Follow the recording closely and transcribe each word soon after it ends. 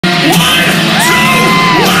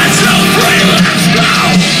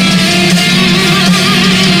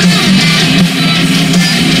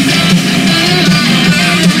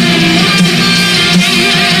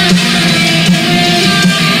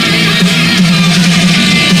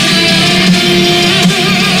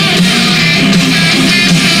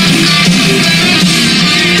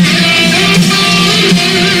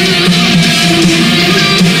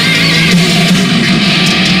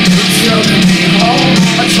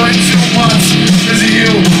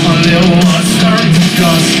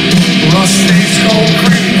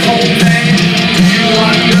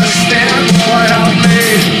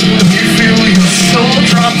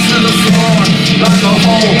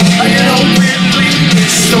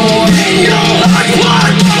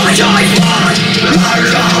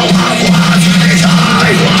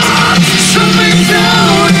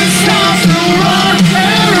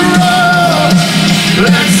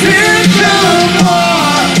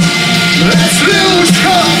Let's lose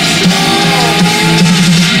control.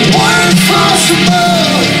 What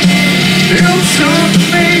impossible? You took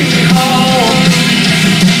me home.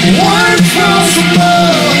 What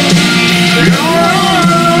impossible? You're all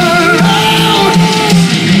alone.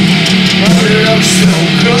 Oh, it looks so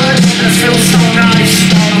good. It feels so nice.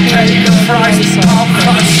 I'll pay the price. I'll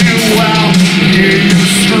cut you out. Hear you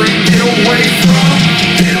scream. Get away from.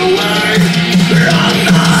 Get away from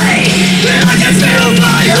me. I can feel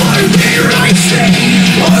my heart be racing.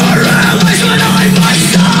 All around is when I my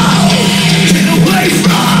soul. Get away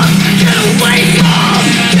from. Get away from.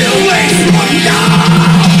 Get away from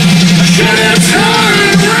now. I should have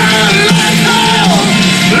turned around like hell.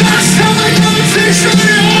 Last time I come to show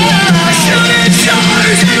you. I should have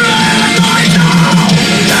turned around like now.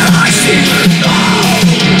 That I see the now.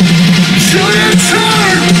 Should have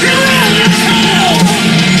turned around like hell.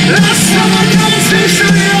 Last time I come to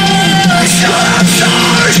show you. I should have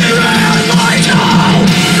turned around like now.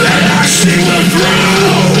 That I see the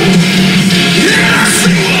through. Yeah, I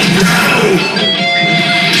see the through.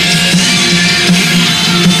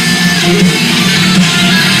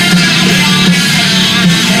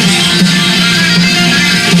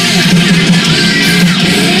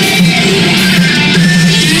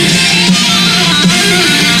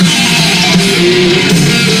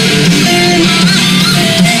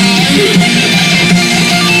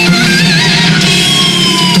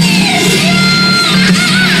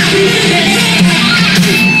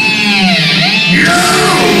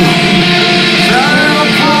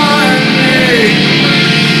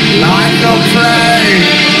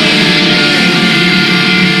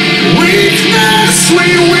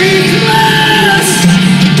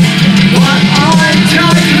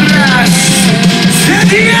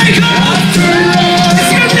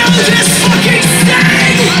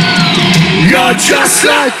 Just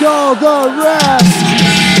like all the rest.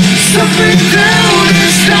 Something down,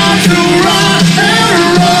 it's time to rock and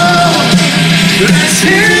roll. Let's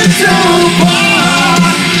hit the bar.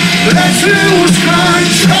 Let's lose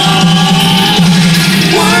control.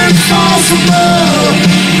 What impossible?